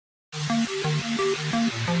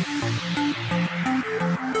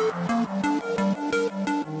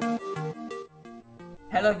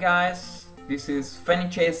Hello guys, this is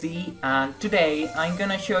FenixZ and today I'm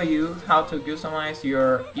gonna show you how to customize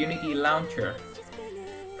your Unity launcher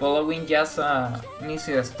following just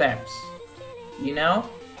easy steps. You know,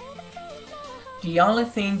 the only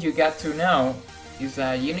thing you got to know is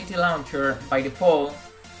that Unity launcher by default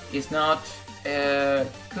is not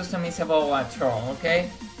customizable at all, okay?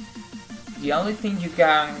 The only thing you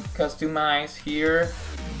can customize here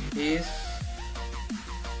is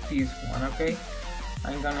this one, okay?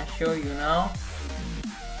 I'm gonna show you now.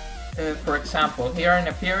 For example, here in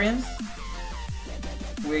appearance,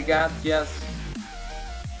 we got just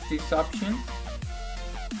this option.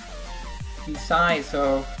 The size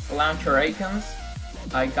of launcher icons,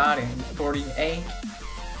 I got it 48.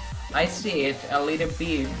 I see it a little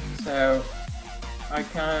bit, so I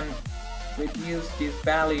can reduce this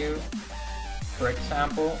value, for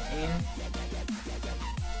example, in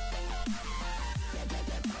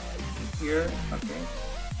here, okay,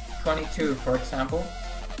 22 for example.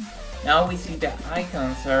 Now we see the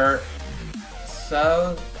icons are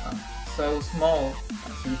so small,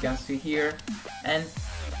 as you can see here, and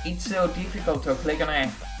it's so difficult to click on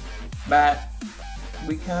it. But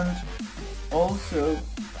we can also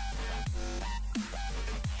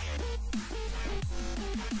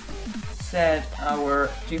set our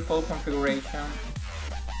default configuration.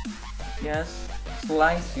 Yes,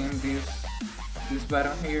 slicing this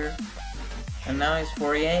button here, and now it's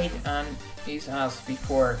 48 and it's as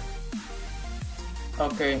before.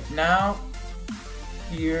 Okay, now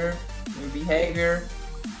here in behavior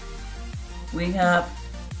we have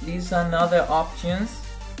these another options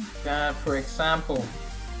that, for example,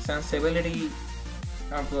 sensibility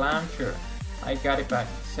of launcher, I got it back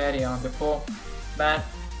set it on default. But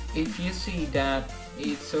if you see that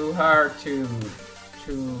it's so hard to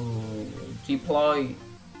deploy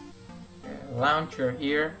launcher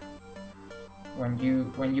here, when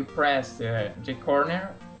you press the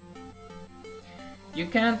corner, you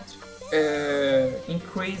can't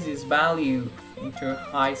increase this value into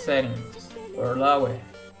high settings or lower.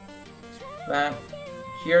 But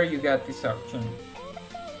here you got this option.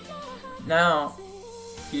 Now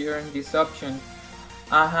here in this option,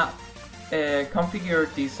 I have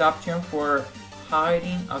configured this option for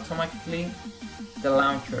hiding automatically the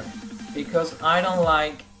launcher, because I don't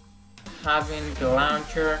like having the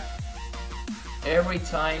launcher every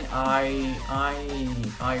time I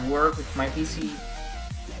work with my PC.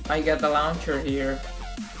 I got the launcher here,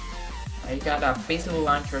 I got a visible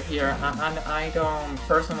launcher here, and I don't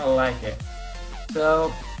personally like it.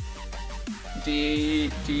 So the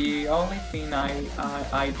only thing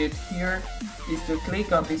I did here is to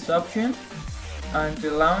click on this option, and the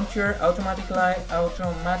launcher automatically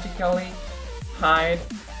hide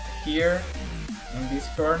here in this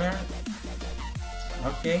corner.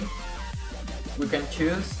 Okay, we can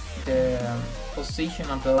choose the position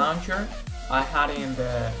of the launcher. I had it in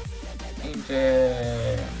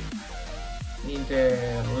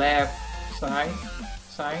the left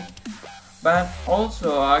side, but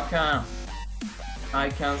also I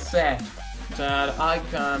can set that I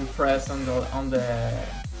can press on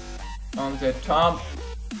the top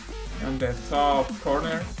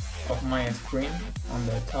corner of my screen, on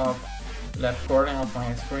the top left corner of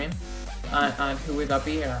my screen, and it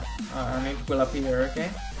will appear, okay?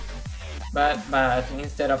 But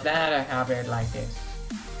instead of that, I have it like this.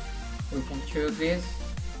 We can choose this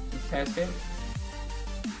to test it.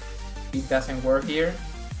 It doesn't work here,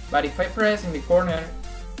 but if I press in the corner,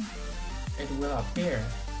 it will appear.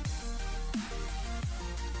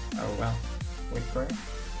 Oh well, wait for it.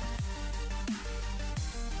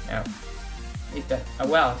 No, it does.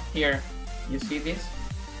 Well, here you see this.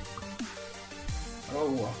 Oh.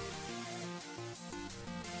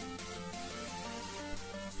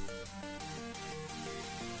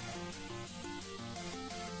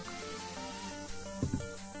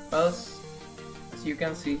 Well, as you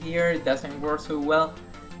can see here, it doesn't work so well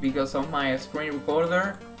because of my screen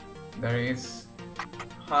recorder that is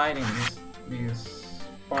hiding this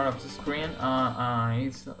part of the screen.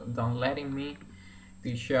 It's not letting me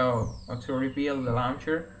to show or to reveal the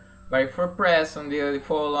launcher. But if I press on the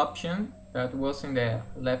default option that was in the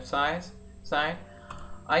left side,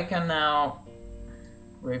 I can now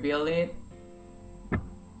reveal it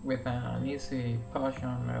with an easy push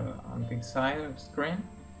on the side of the screen.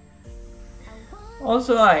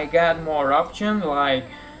 Also, I got more options like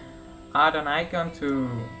add an icon to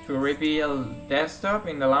reveal desktop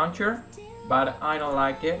in the launcher, but I don't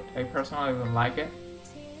like it. I personally don't like it.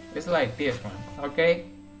 It's like this one, okay?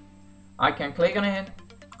 I can click on it,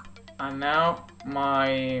 and now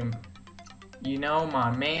my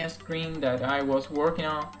main screen that I was working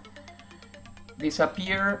on,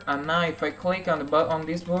 disappear, and now if I click on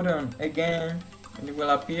this button again, it will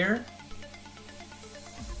appear.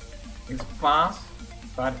 It's fast,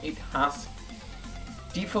 but it has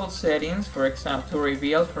default settings, for example, to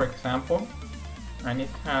reveal, for example, and it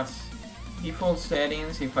has default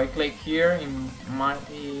settings. If I click here in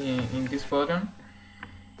this button,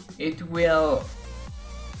 it will,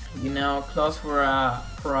 you know, close for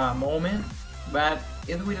a moment, but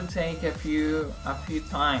it will take a few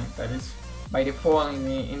times. That is by default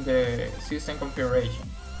in the system configuration,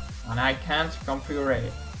 and I can't configure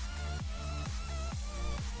it.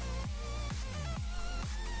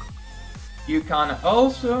 You can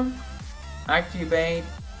also activate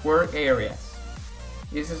work areas.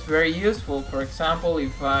 This is very useful. For example,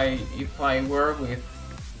 if I work with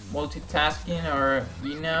multitasking, or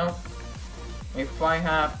you know, if I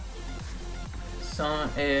have some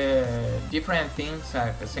different things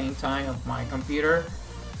at the same time of my computer,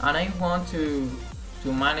 and I want to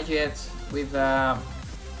manage it with a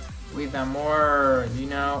more, you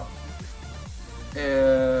know,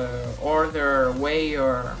 order way,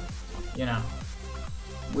 or you know,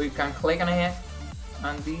 we can click on it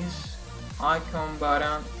and this icon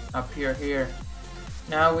button appear here.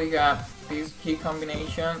 Now we got this key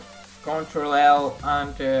combination, Control L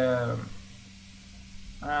and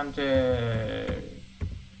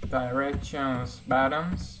directions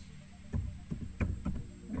buttons.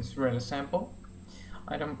 It's really simple.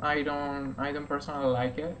 I don't personally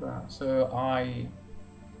like it, but so I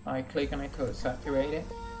click on it to activate it.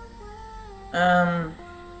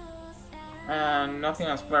 And nothing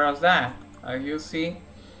as far as that. As you see,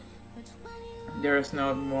 there's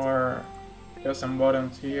no more custom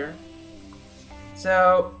buttons here.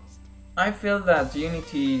 So I feel that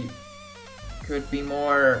Unity could be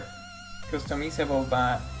more customizable,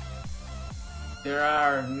 but there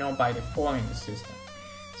are no by default in the system.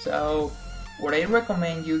 So what I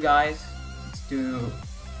recommend you guys is to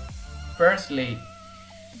firstly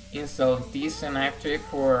install this synaptic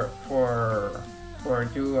for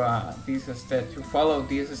do this step, to follow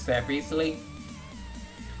this step easily,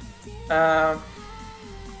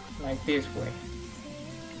 like this way.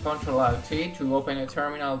 Ctrl-Alt-T to open a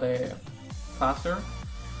terminal the faster,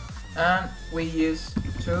 and we use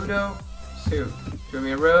sudo su to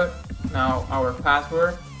be root. Now our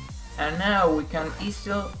password, and now we can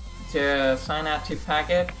install the synaptic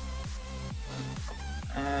packet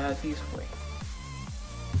this way.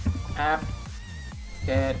 App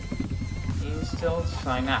get install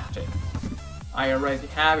synaptic. I already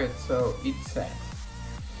have it, so it says.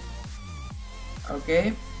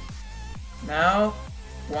 Okay, now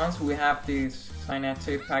once we have this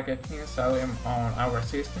synaptic packet installed on our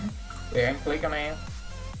system, we can click on it.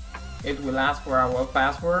 It will ask for our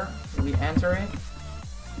password. We enter it.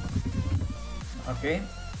 Okay,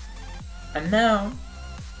 and now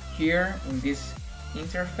here in this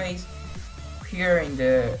interface, here in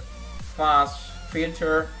the fast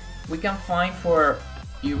filter, we can find for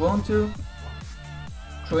Ubuntu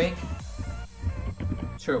Tweak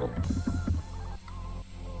tool.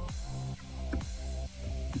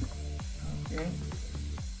 Okay,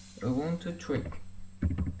 Ubuntu Tweak.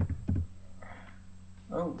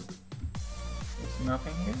 Oh, there's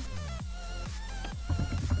nothing here.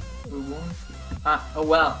 Ubuntu. Oh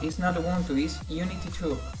well, it's not Ubuntu. It's Unity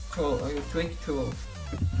tool. Tweak tool.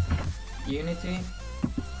 Unity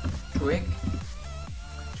Tweak.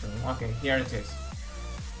 Okay, here it is.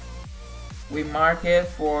 We mark it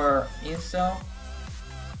for install.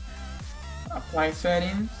 Apply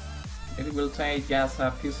settings. It will take just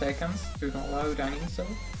a few seconds to download and install.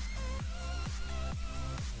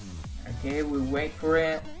 Okay, we wait for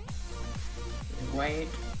it. We wait.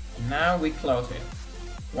 Now we close it.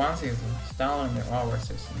 Once it's installed in our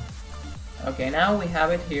system. Okay, now we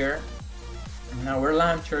have it here. In our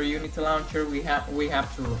launcher, Unity launcher, we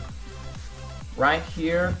have to right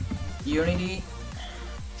here, Unity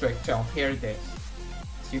Tweak tool. Here it is.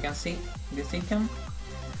 As you can see, this icon.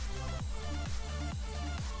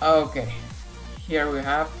 Okay, here we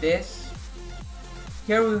have this.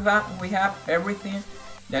 Here we have everything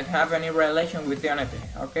that have any relation with Unity.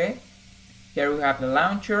 Okay, here we have the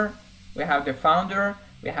launcher, we have the founder,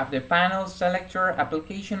 we have the panel selector,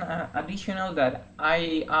 application additional that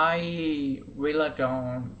I really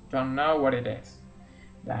don't know what it is.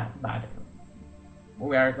 But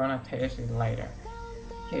we are gonna test it later.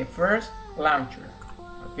 Okay, first launcher.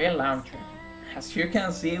 Okay, launcher. As you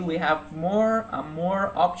can see, we have more and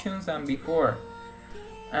more options than before,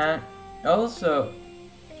 and also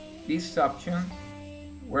these options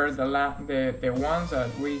were the ones that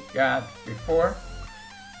we got before.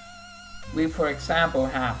 We, for example,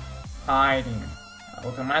 have hiding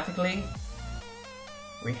automatically,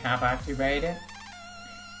 we have activated.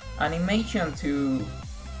 Animation to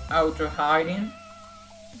auto hiding,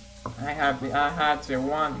 I had the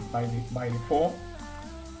one by default.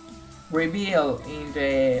 Reveal in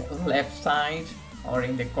the left side or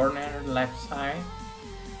in the corner left side.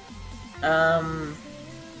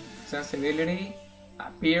 Sensibility,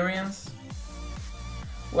 appearance.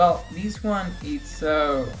 Well, this one is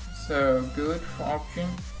so good option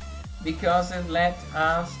because it lets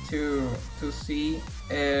us to see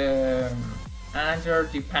under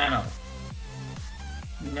the panel,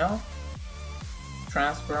 you know,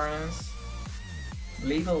 transparency,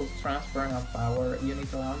 legal transparent of our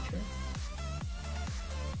Unity launcher.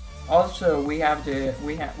 Also, we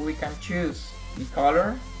can choose the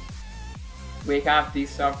color. We have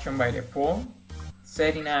this option by default,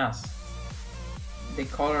 setting as the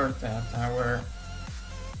color that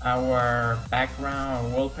our background or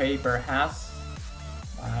wallpaper has.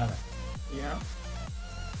 Yeah.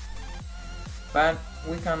 But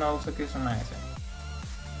we can also customize it.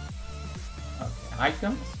 Okay,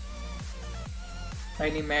 icons,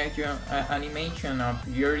 animation of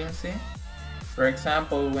urgency. For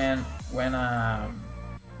example, when a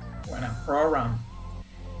program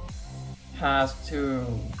has to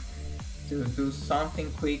do something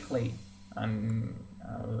quickly and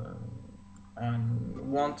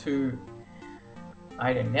want to,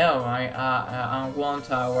 I don't know, I want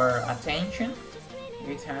our attention.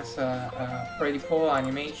 It has a pretty cool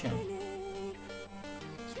animation.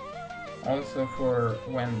 Also, for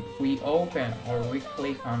when we open or we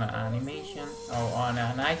click on an animation or on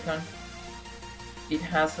an icon, it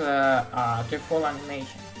has a default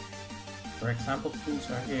animation. For example, tools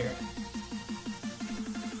are here.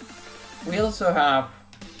 We also have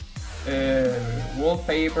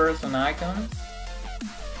wallpapers and icons.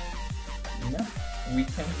 Yeah, we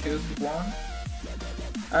can choose one.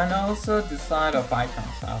 And also the side of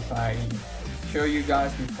icons, as I showed you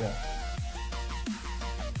guys before.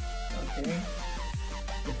 Okay,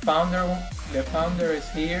 the founder is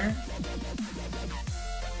here.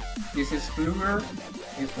 This is blur.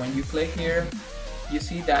 Is when you click here, you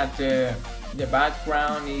see that the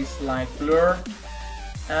background is like blurred,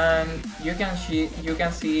 and you can choose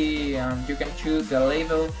the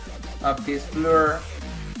level of this blur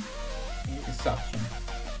in this option.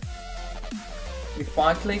 If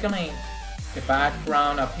I click on it, the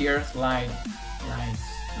background appears like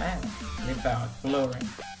man without blurring.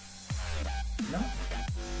 No?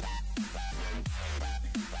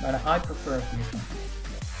 But I prefer this one.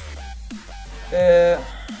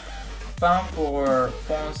 Found for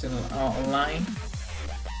fonts online.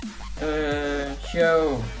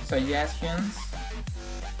 Show suggestions.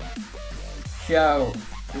 Show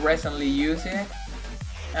recently used it,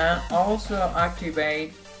 and also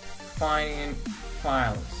activate finding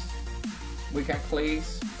files. We can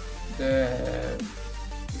place the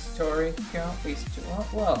historical.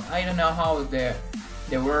 Well, I don't know how the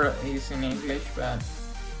word is in English, but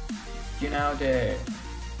you know the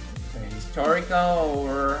historical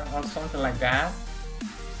or something like that.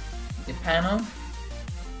 The panel.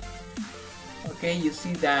 Okay, you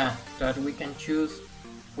see that we can choose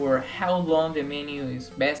for how long the menu is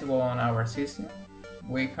visible on our system.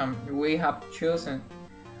 We have chosen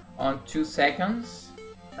on 2 seconds,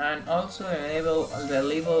 and also enable the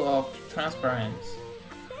level of transparency.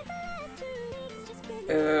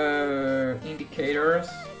 Indicators,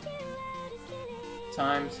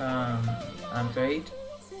 times and date.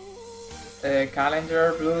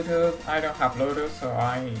 Calendar, Bluetooth. I don't have Bluetooth, so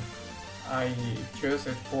I choose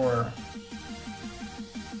it for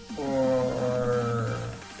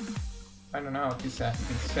I don't know,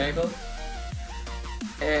 disabled.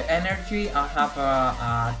 Energy. I have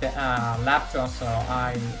a laptop, so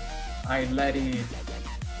I let it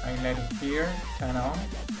here, turn on,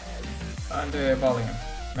 and the volume,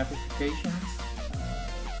 notifications,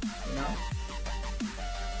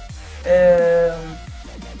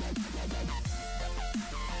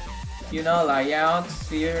 layouts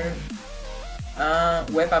here,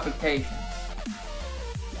 web applications.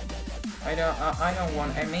 I don't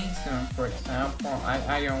want Amazon, for example.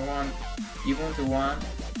 I don't want Ubuntu one,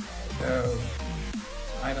 so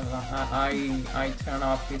I don't know. I turn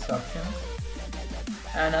off these options.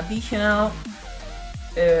 And additional,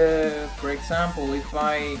 for example, if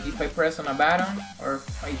I press on a button, or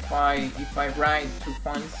if I write to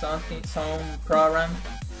find some program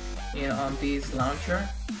on this launcher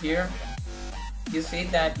here, you see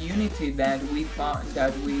that Unity that we found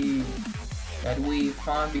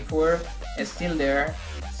before is still there.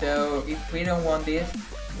 So if we don't want this,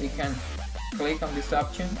 we can click on this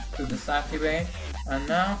option to disactivate, and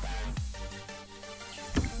now,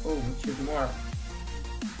 oh, we should work.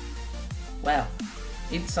 Well,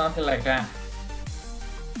 it's something like that.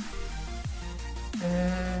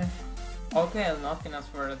 Okay, nothing else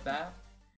for that.